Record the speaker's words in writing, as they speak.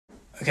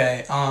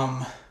Okay,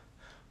 what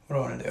do I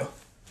want to do?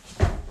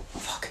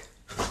 Fuck.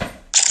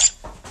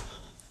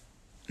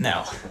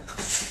 No.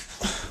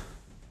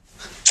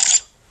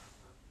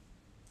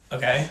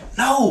 Okay.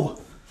 No!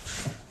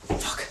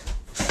 Fuck.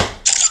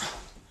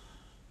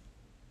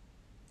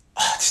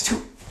 Oh, it's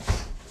too...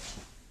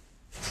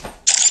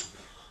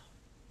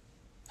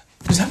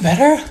 Is that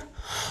better?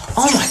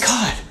 Oh my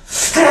god.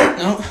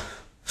 No.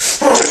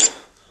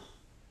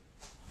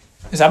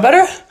 Is that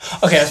better?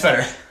 Okay, that's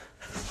better.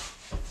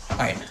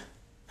 Alright.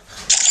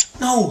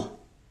 No!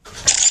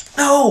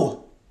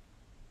 No!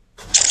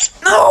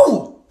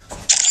 No!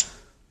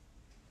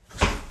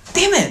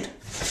 Damn it!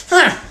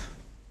 Huh.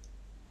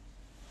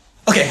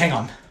 Okay, hang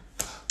on.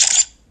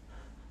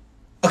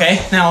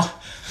 Okay, now.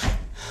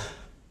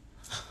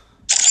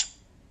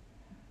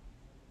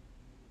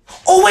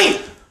 Oh,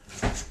 wait!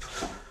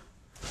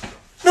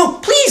 No,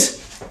 please!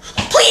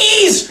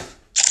 Please!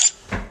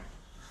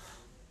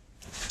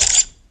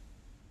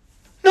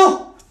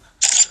 No!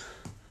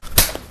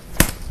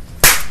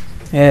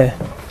 Yeah.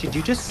 Did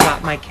you just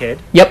slap my kid?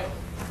 Yep.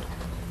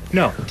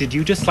 No, did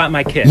you just slap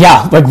my kid?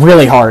 Yeah, like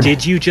really hard.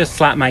 Did you just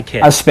slap my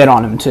kid? I spit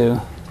on him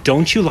too.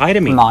 Don't you lie to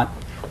me. I'm not.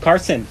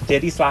 Carson,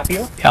 did he slap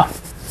you? Yeah.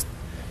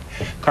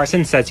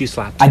 Carson says you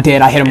slapped him. I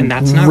did. I hit him and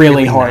that's not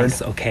really hard.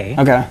 Nice, okay?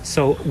 Okay.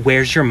 So,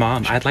 where's your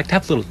mom? I'd like to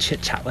have a little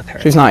chit-chat with her.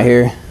 She's not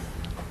here.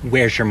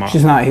 Where's your mom?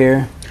 She's not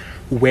here.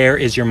 Where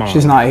is your mom?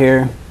 She's not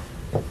here.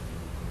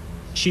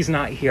 She's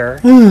not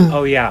here?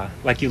 Oh, yeah.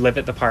 Like you live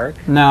at the park?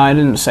 No, I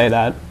didn't say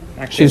that.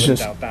 Actually, She's I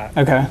just... doubt that.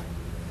 Okay.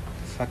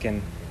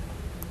 Fucking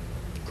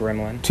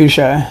gremlin. Touche.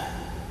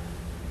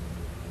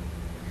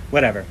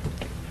 Whatever.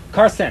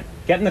 Carson,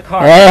 get in the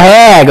car.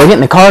 Hey, go get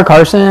in the car,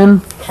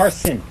 Carson.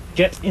 Carson,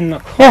 get in the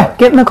car. Yeah,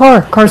 get in the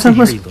car, Carson.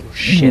 You little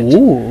shit.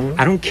 Ooh.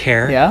 I don't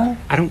care. Yeah?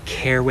 I don't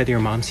care whether your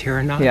mom's here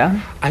or not.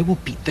 Yeah? I will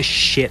beat the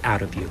shit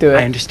out of you. Do it.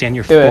 I understand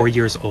you're Do 4 it.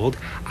 years old.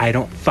 I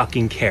don't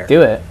fucking care.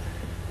 Do it.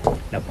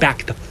 Now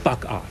back the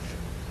fuck off.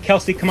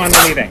 Kelsey, come on,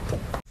 we're leaving.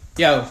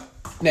 Yo,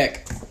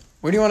 Nick,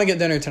 where do you want to get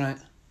dinner tonight?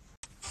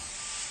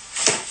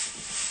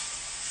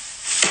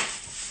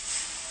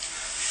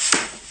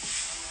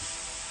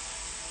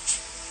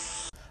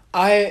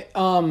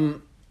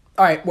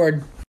 Alright,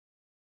 word.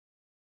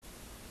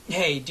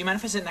 Hey, do you mind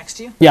if I sit next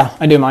to you? Yeah,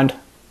 I do mind.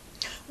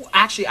 Well,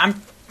 actually,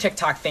 I'm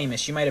TikTok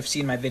famous. You might have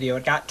seen my video.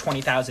 It got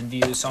 20,000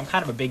 views, so I'm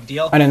kind of a big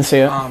deal. I didn't see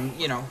it.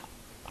 You know.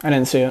 I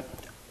didn't see it.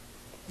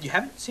 You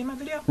haven't seen my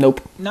video? Nope.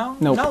 No?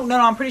 Nope.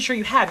 No, I'm pretty sure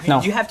you have. No.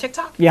 Do you have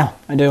TikTok? Yeah,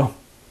 I do.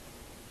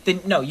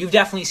 Then no, you've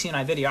definitely seen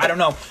my video. I don't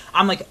know.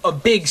 I'm like a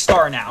big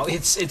star now.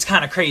 It's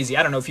kind of crazy.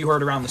 I don't know if you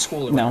heard around the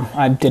school or No,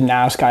 I didn't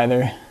ask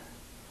either.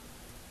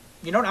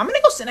 You know what? I'm going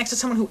to go sit next to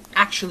someone who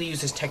actually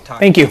uses TikTok.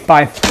 Thank you.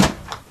 Bye.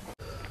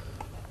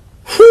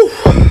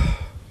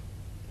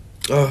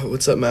 Oh,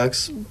 what's up,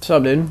 Max? What's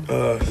up, dude?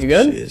 You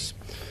good? Jeez.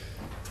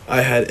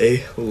 I had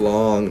a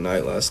long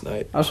night last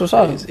night. That's what's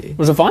up. Crazy.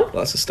 Was it fun?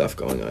 Lots of stuff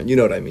going on. You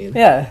know what I mean?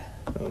 Yeah.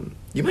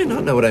 You might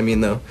not know what I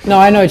mean, though. No,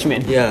 I know what you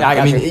mean. Yeah, I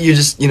got mean, you. you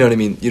just, you know what I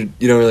mean? You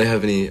don't really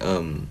have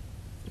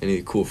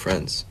any cool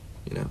friends,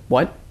 you know?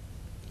 What?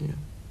 Yeah.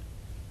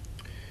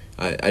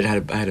 I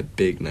had a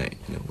big night,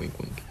 you know, wink,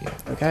 wink. You know.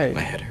 Okay.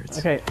 My head hurts.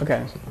 Okay.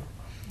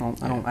 Well,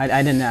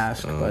 I didn't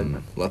ask, but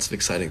Lots of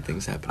exciting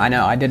things happened. I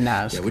know I didn't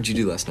ask. Yeah, what'd you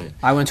do last night?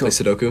 I went to play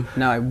Sudoku?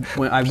 No, I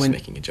went.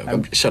 Making a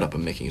joke. Shut up!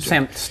 I'm making a joke.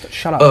 Sam,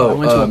 shut up! Oh, I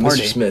went to a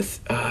party. Mr. Smith.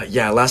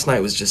 Yeah, last night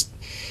was just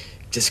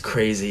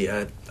crazy.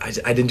 I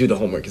didn't do the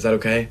homework. Is that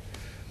okay?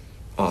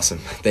 Awesome.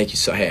 Thank you.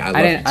 So hey,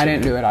 I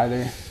didn't do it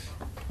either.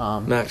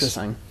 Max. Just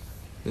saying.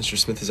 Mr.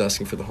 Smith is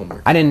asking for the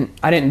homework. I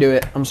didn't do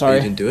it. I'm sorry.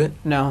 You didn't do it?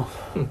 No.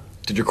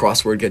 Did your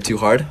crossword get too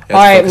hard? All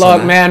right,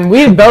 look, man.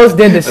 We both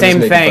did the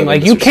same thing.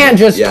 Like, you can't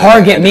just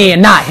target me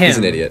and not him. He's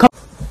an idiot.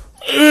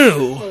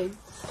 Ew.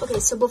 Okay,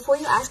 so before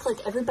you ask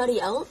like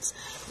everybody else,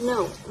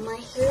 no, my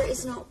hair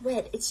is not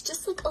red. It's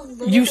just like a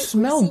little You bit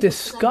smell greasy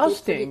because I did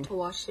disgusting. forget to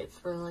wash it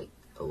for like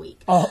a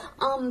week. Oh.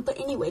 But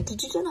anyway,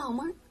 did you do the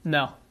homework?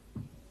 No.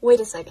 Wait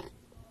a second.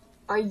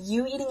 Are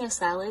you eating a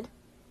salad?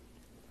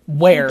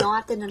 Where? You don't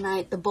have to deny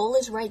it. The bowl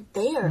is right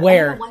there.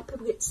 Where? I don't know why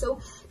people get so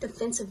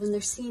defensive when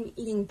they're seen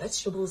eating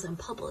vegetables in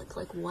public.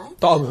 Like, what?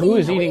 Dog, But who you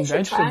is know what eating you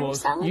should try on your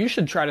vegetables? salad? You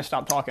should try to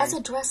stop talking. As a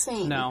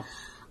dressing. No.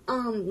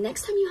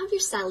 Next time you have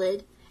your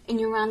salad and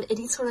you're around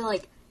any sort of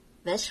like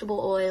vegetable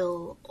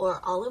oil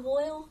or olive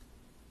oil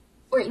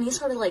or any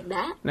sort of like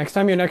that. Next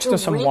time you're next to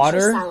some rinse your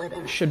water, salad in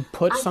you it. should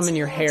put some in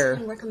your hair.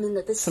 I recommend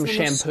that this Some is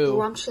the most shampoo.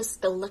 scrumptious,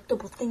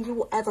 delectable thing you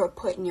will ever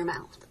put in your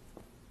mouth.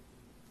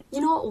 You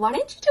know what? Why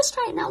don't you just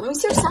try it now? Let me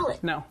see your salad.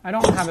 No, I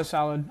don't have a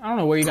salad. I don't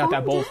know where you got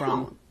that bowl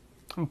from.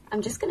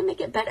 I'm just gonna make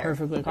it better.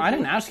 Perfectly. Okay? I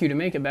didn't ask you to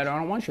make it better. I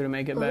don't want you to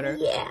make it better.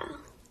 Yeah.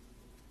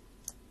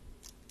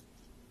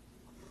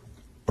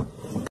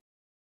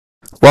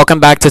 Welcome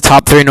back to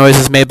Top 3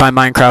 Noises Made by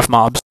Minecraft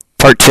Mobs,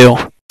 Part 2.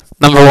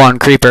 Number 1,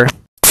 Creeper.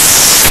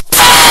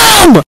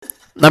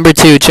 Number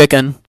 2,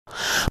 Chicken.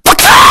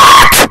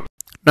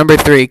 Number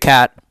 3,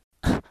 Cat.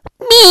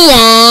 Meow.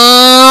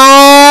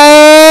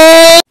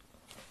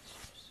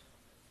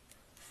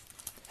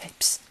 Hey,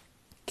 psst.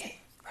 Okay,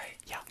 right.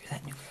 Yeah, you're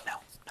that new girl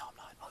now.